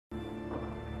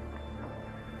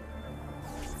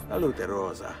Salute,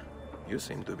 Rosa. You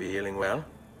seem to be healing well.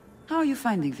 How are you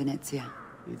finding Venezia?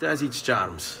 It has its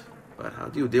charms. But how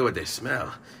do you deal with this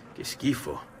smell? Que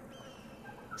schifo.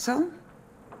 So?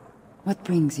 What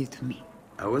brings you to me?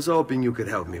 I was hoping you could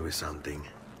help me with something.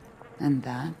 And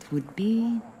that would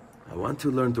be... I want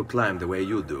to learn to climb the way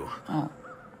you do. Oh.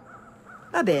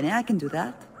 Va bene, I can do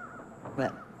that.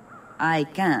 Well, I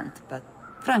can't, but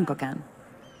Franco can.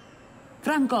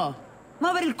 Franco,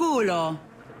 muovere il culo!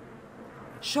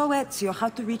 Show Ezio how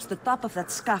to reach the top of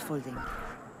that scaffolding.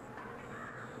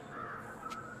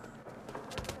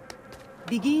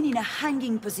 Begin in a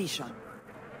hanging position.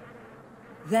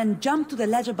 Then jump to the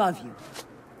ledge above you.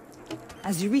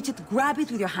 As you reach it, grab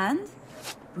it with your hand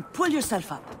and pull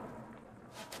yourself up.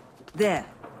 There.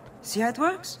 See how it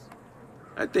works?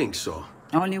 I think so.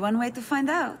 Only one way to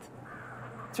find out.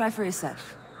 Try for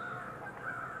yourself.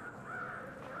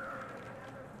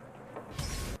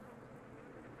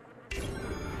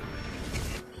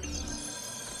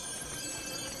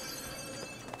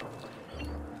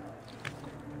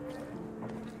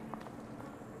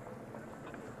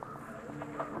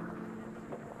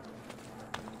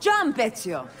 Jump,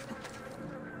 Ezio!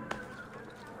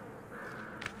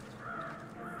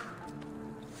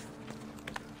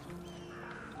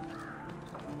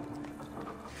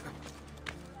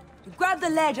 Grab the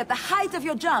ledge at the height of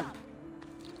your jump.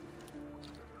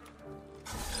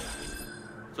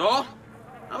 So?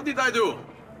 How did I do?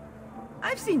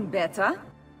 I've seen better.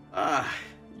 Ah,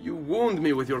 you wound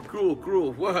me with your cruel,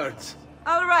 cruel words.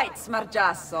 All right,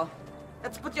 Smargiasso.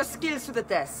 Let's put your skills to the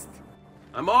test.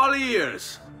 I'm all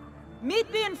ears.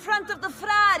 Meet me in front of the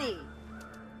Frari!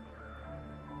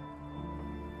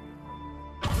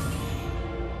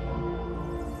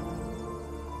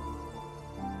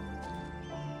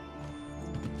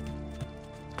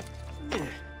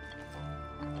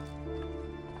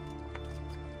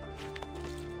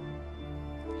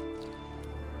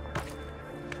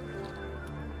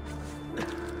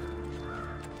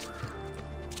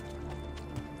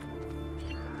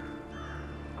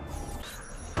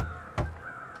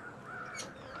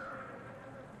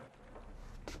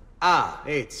 Ah,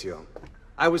 Ezio.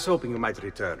 I was hoping you might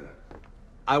return.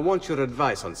 I want your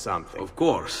advice on something. Of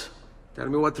course. Tell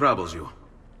me what troubles you.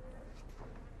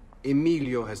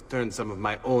 Emilio has turned some of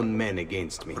my own men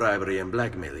against me. Bribery and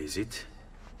blackmail, is it?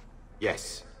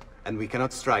 Yes. And we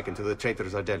cannot strike until the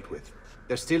traitors are dealt with.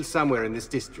 They're still somewhere in this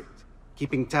district,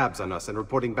 keeping tabs on us and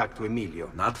reporting back to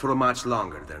Emilio. Not for much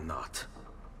longer, they're not.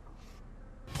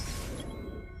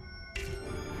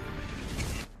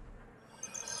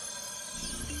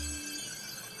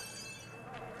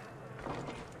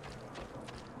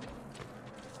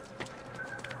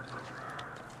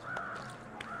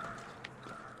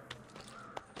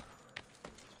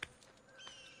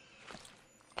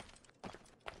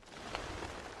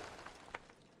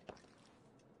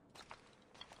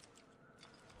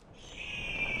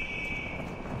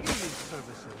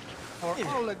 For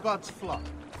all the gods' flock.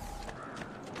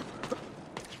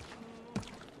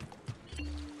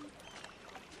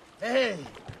 Hey,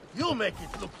 you make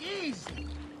it look easy.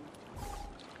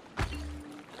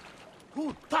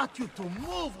 Who taught you to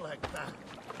move like that?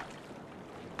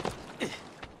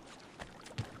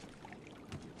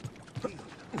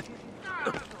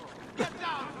 Get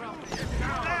down from here!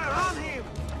 There, on him!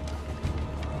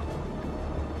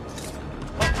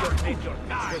 Hope you're your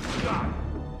guy.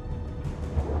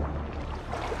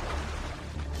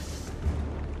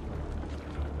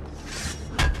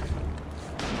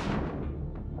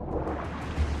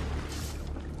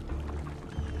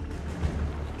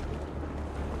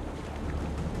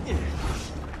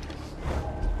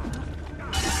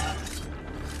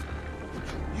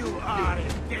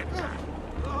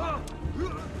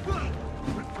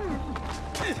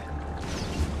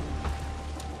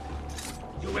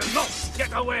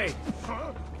 Get away!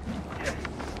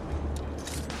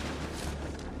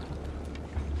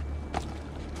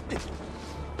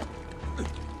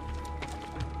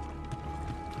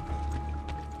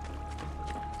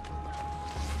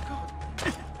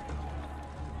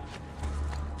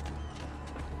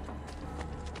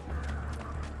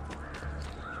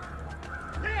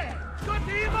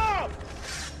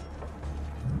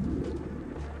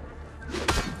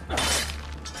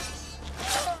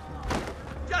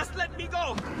 Just let me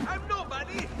go! I'm no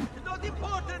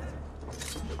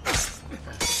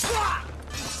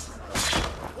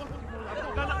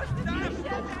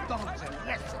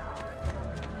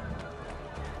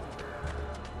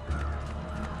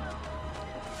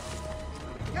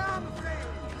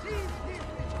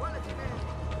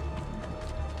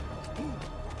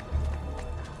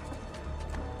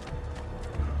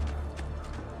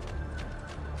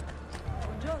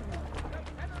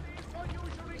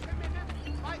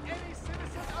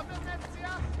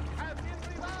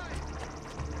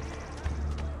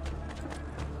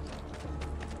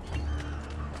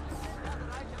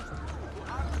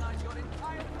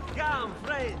Welcome,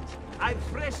 friends. I've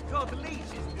fresh cut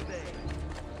leashes today.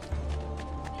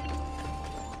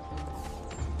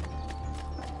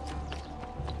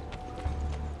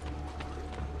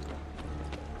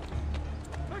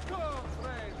 Welcome,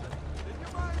 friends. Did you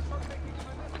mind for taking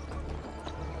a minute?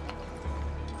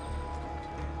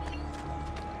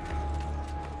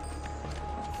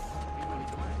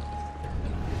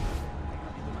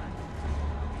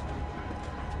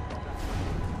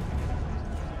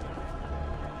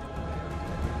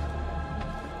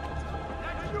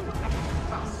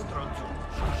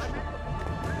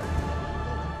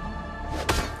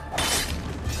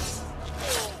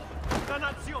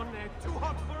 Too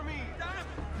hot for me!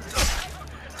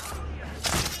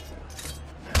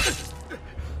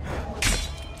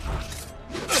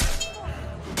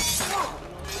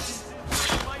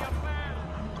 My affair!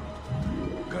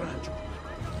 Coraggio!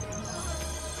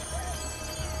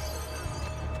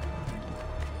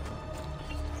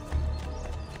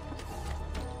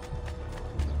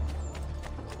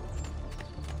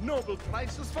 Noble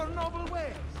prices for noble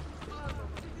wares!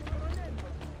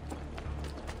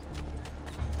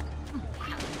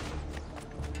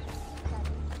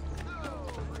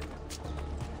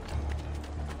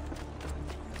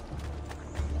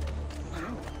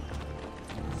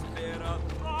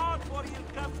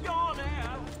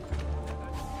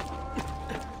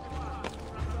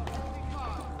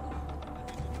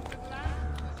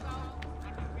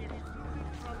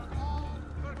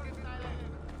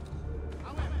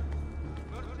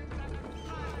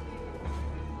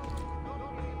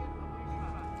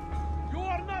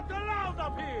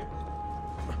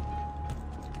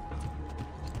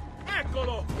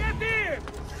 Eccolo! Get in!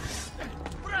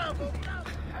 Bravo!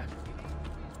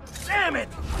 Damn it!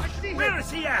 Where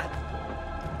is he at?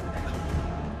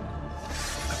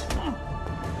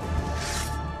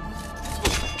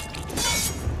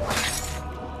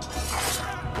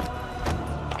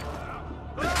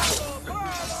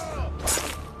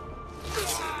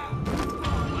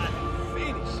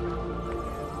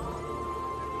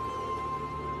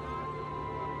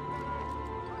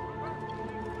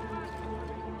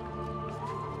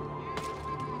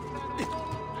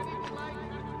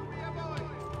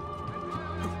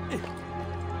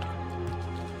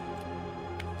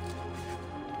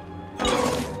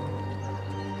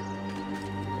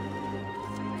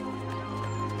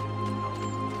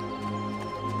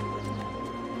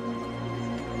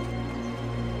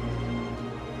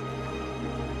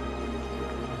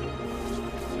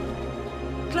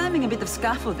 Climbing a bit of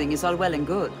scaffolding is all well and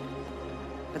good.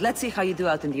 But let's see how you do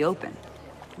out in the open.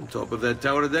 On top of that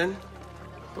tower, then?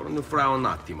 Torno fra un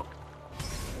attimo.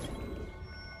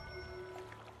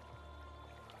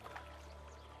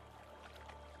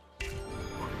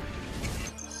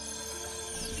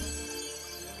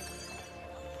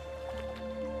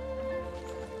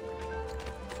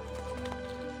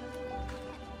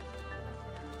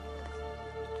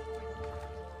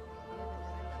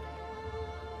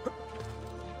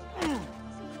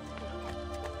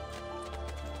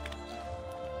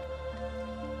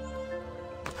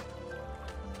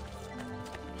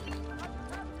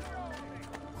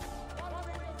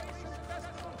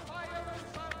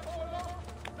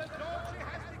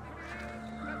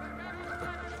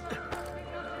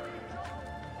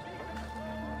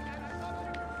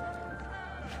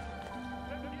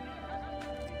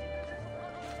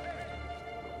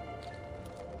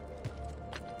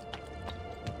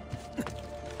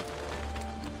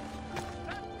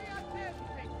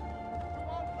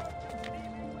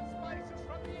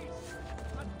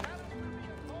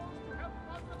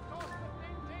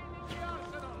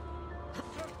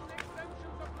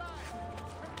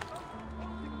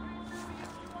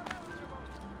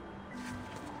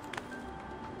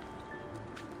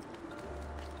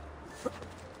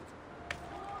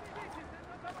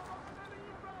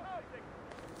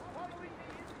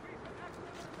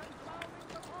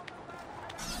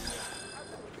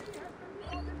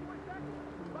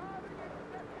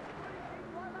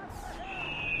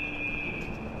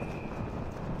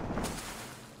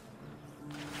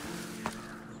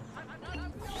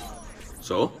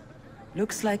 So?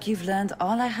 Looks like you've learned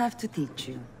all I have to teach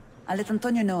you. I'll let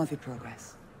Antonio know of your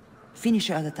progress. Finish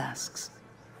your other tasks.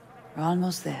 We're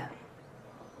almost there.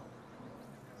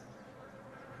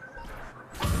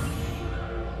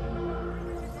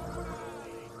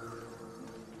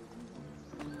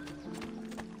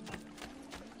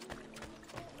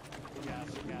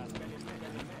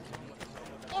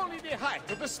 Only the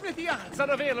height of the smithy arts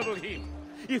are available here.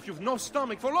 If you've no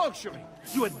stomach for luxury,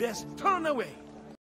 you had best turn away.